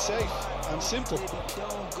playing it safe and simple.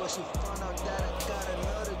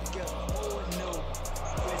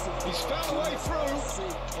 He's found a way through.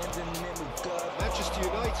 Manchester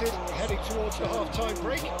United heading towards the half-time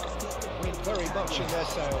break. Wind very much in their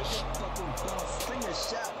sails.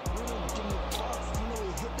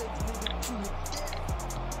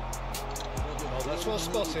 Oh, that's well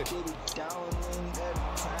spotted.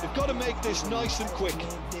 They've got to make this nice and quick.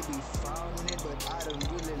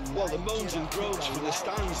 Well, the moans and groans from the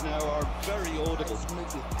stands now are very audible.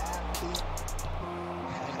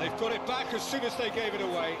 And they've got it back as soon as they gave it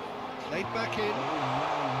away. Played back in.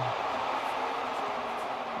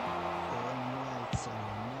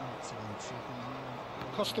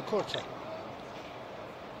 Costa Curta.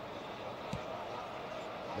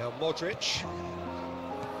 Now Modric.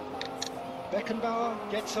 Beckenbauer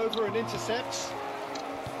gets over and intercepts.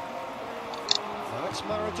 Now it's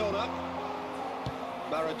Maradona.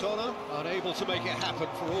 Maradona unable to make it happen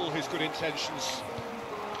for all his good intentions.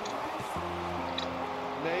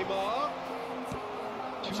 Neymar.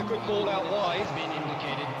 It's a good ball out wide.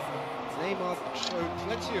 Neymar showed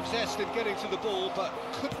plenty of zest in getting to the ball, but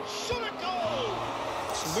couldn't shot a goal!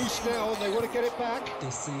 It's loose now and they want to get it back.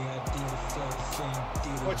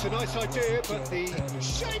 Well, it's a nice idea, but the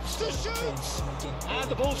shapes to shoot! And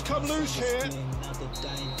the ball's come loose here.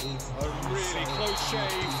 A really close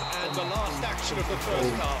shave and the last action of the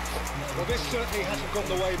first half. Well, this certainly hasn't gone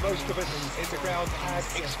the way most of us in the ground had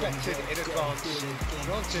expected in advance.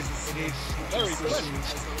 Granted, it is very pleasant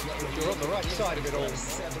if you're on the right side of it all.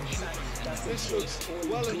 This looks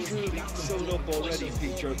well and truly sewn up already,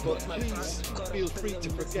 Peter, but please feel free to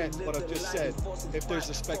forget what I've just said if there's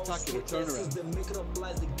a spectacular turnaround.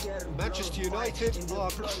 Manchester United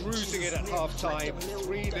are cruising it at half-time,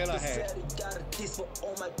 3-0 ahead.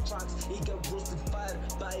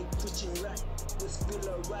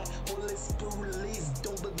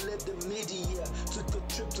 Don't believe the media. Took a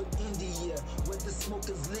trip to India, where the smoke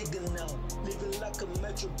is legal now. Living like a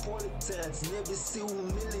metropolitan, never see who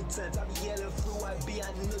militant. I'm yelling through IB, I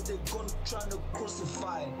know they're gonna try to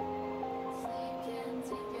crucify.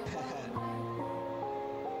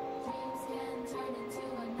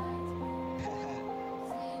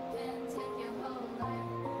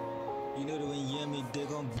 You know that when you hear me, they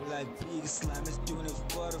gon' be like big slime, it's doing it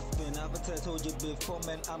for the fin. I've told you before,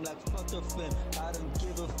 man, I'm like fuck the fin. I don't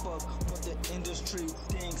give a fuck what the industry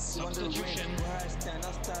thinks. Wondering where I stand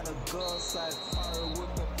on God's side. Fire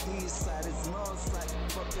with the east side, it's north side.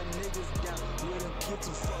 Fuck the niggas down, we don't get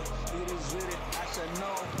to fuck. It is really, I should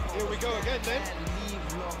know. Here we go again then.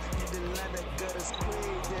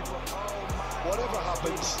 Whatever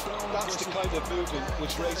happens, that's the kind of movement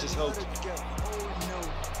which raises hope.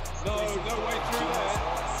 No way through there.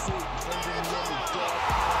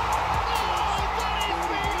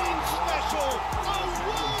 Special! A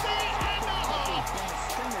worthy and a half!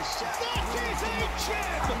 That is a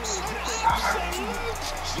gem! An absolute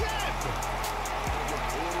gem!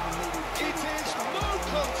 It is no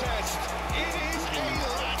contest. It is a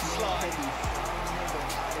landslide.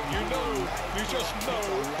 You just know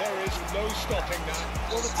there is no stopping that.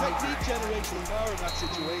 Well, the technique generates the power in that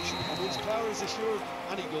situation, and its power is assured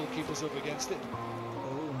any goalkeeper's up against it.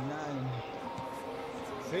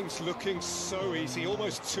 Things looking so easy,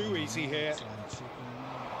 almost too easy here.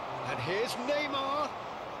 And here's Neymar.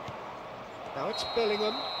 Now it's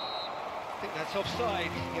Bellingham. I think that's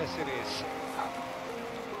offside. Yes, it is.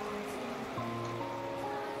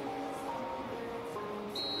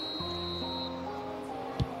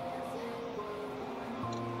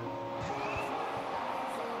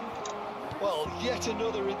 Well, yet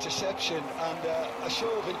another interception and a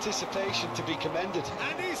show of anticipation to be commended.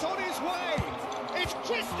 And he's on his way. It's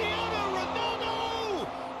Cristiano Ronaldo!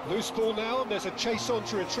 Loose ball now, and there's a chase on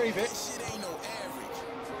to retrieve it. Is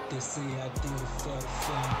it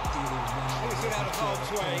out of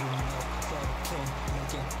harm's way?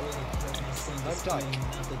 Van Dijk,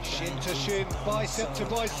 shin to shin, bicep to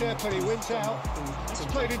bicep, and he wins out. It's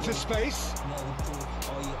played into space.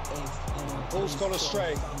 Ball's gone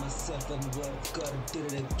astray.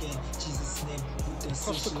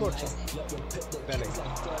 Costa Curta. Bellingham.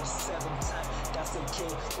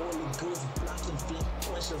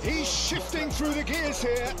 He's shifting through the gears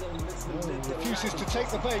here. Refuses to take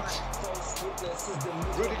the bait.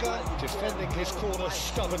 Rudiger defending his corner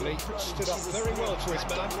stubbornly. Stood up very well to his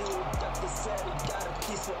man.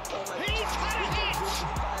 He's had a hit!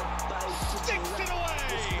 Sticks it away!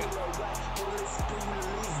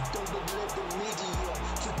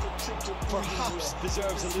 Perhaps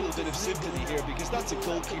deserves a little bit of sympathy here, because that's a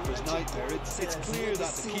goalkeeper's nightmare. It's clear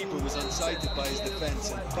that the keeper was unsighted by his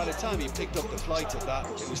defence, and by the time he picked up the flight of that,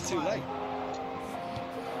 it was too late.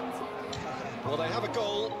 Well, they have a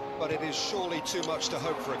goal, but it is surely too much to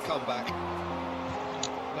hope for a comeback.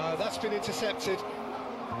 No, that's been intercepted.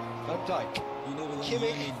 Van Dijk.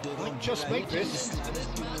 Kimmich might just make this.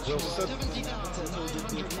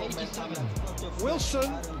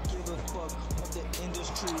 Wilson.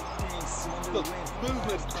 Look,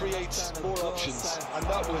 movement creates more options, and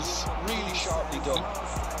that was really sharply done.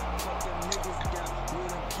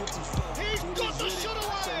 He's got the shot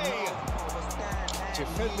away!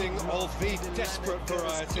 Defending of the desperate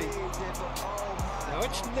variety. Now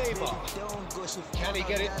it's Neymar. Can he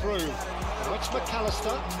get it through? Now it's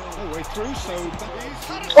McAllister. No way through, so he's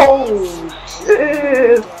had it. Oh,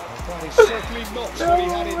 shit! That is certainly not what he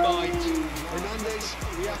had in mind. Hernandez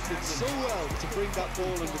reacted so well to bring that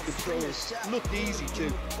ball under control. Looked easy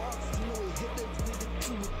too.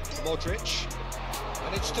 Modric.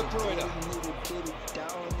 And it's De Bruyne.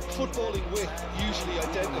 Footballing width usually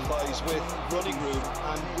identifies with running room,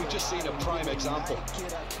 and we've just seen a prime example.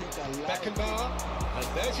 Beckenbauer. And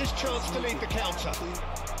there's his chance to lead the counter.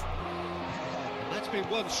 That's been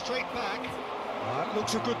won straight back. That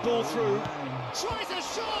looks a good ball through. Tries a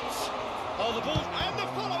shot! Oh, the ball and the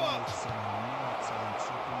follow-up!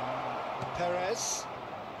 Perez.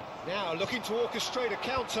 Now looking to orchestrate a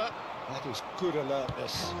counter. That is good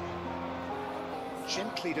alertness.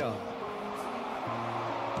 Gently done.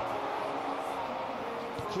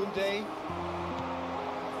 Koundé.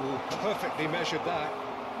 Oh, perfectly measured that.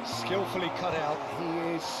 Skillfully cut out. He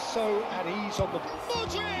is so at ease on the...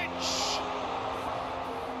 Modric!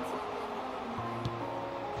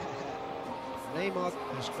 Neymar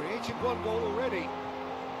has created one goal already.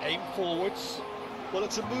 Aim forwards. Well,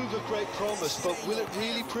 it's a move of great promise, but will it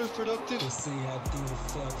really prove productive?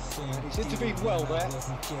 And he's intervened well there.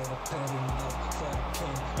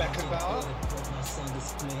 Beckenbauer.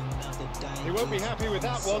 He won't be happy with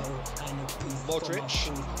that one. Modric.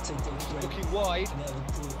 Looking wide.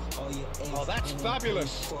 Oh, that's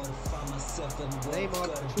fabulous. Neymar.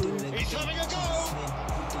 He's having a go!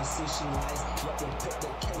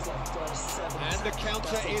 And the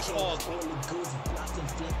counter is on.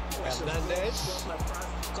 Hernandez.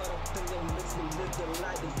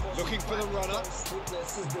 Looking for the runner. That's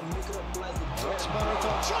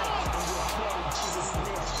Maradona.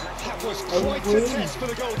 That was quite a test for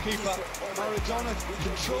the goalkeeper. Maradona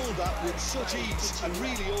controlled that with such ease and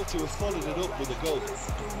really ought to have followed it up with a goal.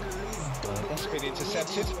 That's been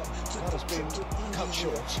intercepted. That has been cut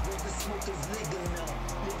short.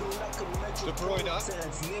 De Bruyne.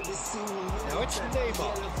 Now it's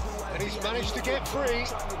Neymar. And he's managed to get free.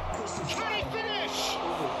 Can he finish?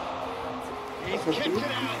 He's kept it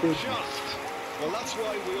out just. Well, that's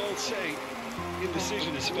why we all say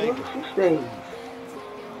indecision is fatal.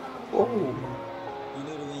 Whoa. You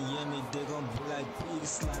know when you hear me, they gon' be like big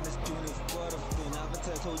slime. It's doing it for the fin. I've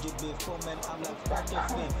told you before, man, I'm like fuck the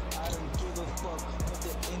fin. I don't give a fuck what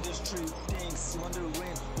the industry thinks. Wondering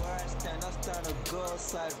where I stand a girl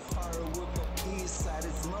side. Far with my east side,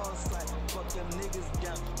 it's north side. Fuck them niggas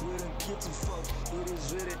down, we don't give a fuck. It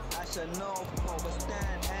is written, I shall know for. But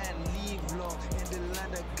stand and leave long. In the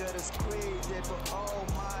land I got us crazy for all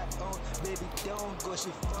my own. Baby, don't go, she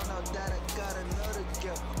found out that I got another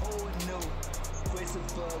girl. Oh no. Grace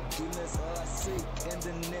and forgiveness, all I seek in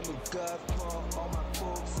the name of God for all my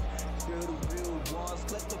folks. Feel the real ones,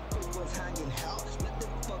 let the big ones hang in hell. Let the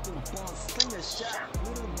fucking ones sling a shot. We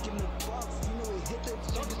don't give no fucks, you know we hit the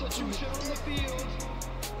Substitution on the field.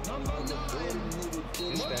 Number 9.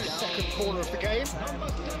 It's their second corner of the game. Number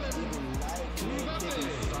 7. Mbappe.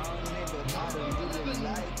 Number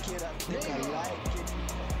 11. Neymar.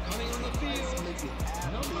 Coming on the field.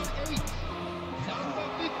 Number 8. Number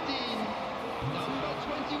 15. Number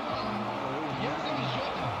 21. Jürgen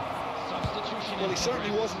Jota. Substitution. Well, he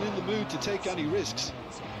certainly wasn't in the mood to take any risks.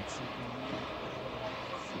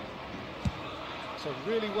 It's a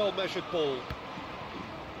really well measured ball.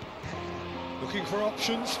 Looking for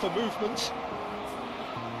options for movement.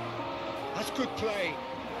 That's good play.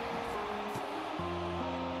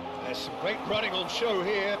 There's some great running on show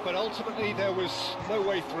here, but ultimately there was no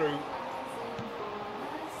way through.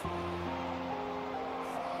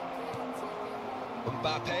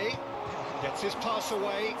 Mbappe gets his pass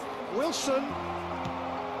away. Wilson.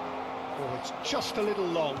 Oh, it's just a little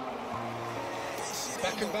long.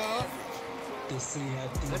 Beckenbauer.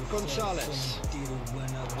 And Gonzalez.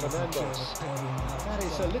 Fernandes. That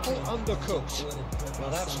is a little undercooked. Well,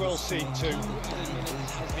 that's well seen too.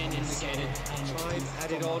 Has been indicated. Time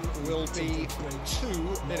added on will be 2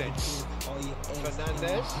 minutes.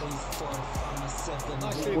 Fernandes.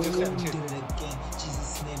 Nicely intercepted.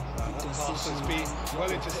 That pass has been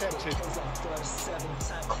well intercepted.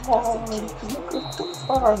 Come on, look at the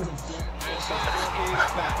fun. And that is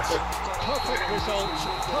that. Perfect result,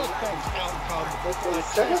 perfect outcome. A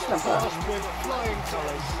test passed with flying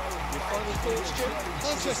colours. Your final thoughts, Jim?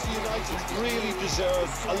 Manchester United really deserve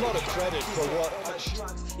a lot of credit for what...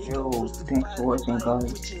 Yo, thanks for watching,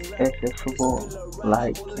 guys. SF Football.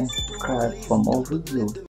 Like and subscribe for more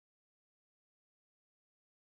videos.